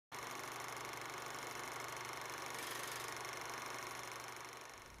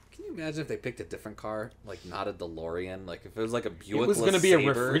Can you imagine if they picked a different car, like not a DeLorean, like if it was like a Buick? It was going to be a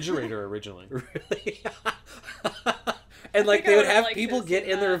refrigerator originally. Really? And like they would have like people get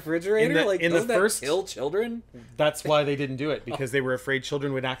in the that. refrigerator, like in the first kill children. That's why they didn't do it, because they were afraid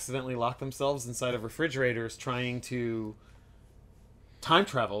children would accidentally lock themselves inside of refrigerators trying to time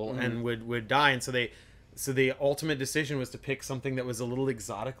travel and would die. And so the ultimate decision was to pick something that was a little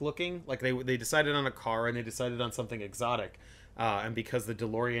exotic looking. Like they decided on a car and they decided on something exotic. And because the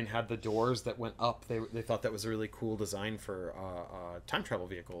DeLorean had the doors that went up, they thought that was a really cool design for a time travel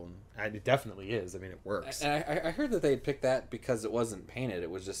vehicle. And it definitely is. I mean, it works. And I heard that they had picked that because it wasn't painted. It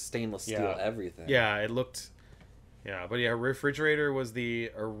was just stainless steel everything. Yeah, it looked... Yeah, but yeah, refrigerator was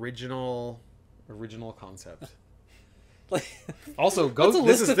the original concept. Like, also,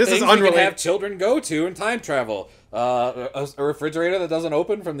 this is unrelated. You can have children go to in time travel. A refrigerator that doesn't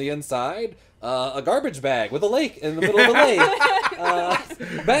open from the inside. A garbage bag with a lake in the middle of the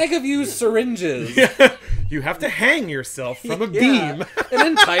lake. Bag of used syringes. Yeah. You have to hang yourself from a beam. An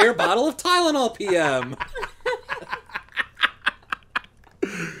entire bottle of Tylenol PM.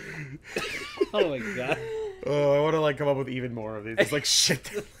 Oh my god. Oh, I want to come up with even more of these. It's like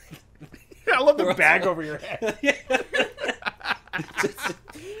shit. I love the bag over your head. Just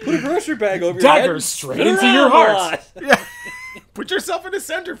put a grocery bag over your head. Dagger straight into your heart. Yeah. Put yourself in a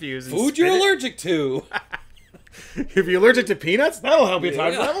centrifuge. Food you're allergic to. If you're allergic to peanuts, that'll help you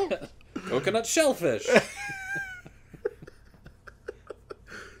time travel. Coconut shellfish.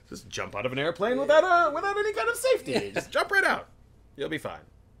 Just jump out of an airplane without any kind of safety. Just jump right out. You'll be fine.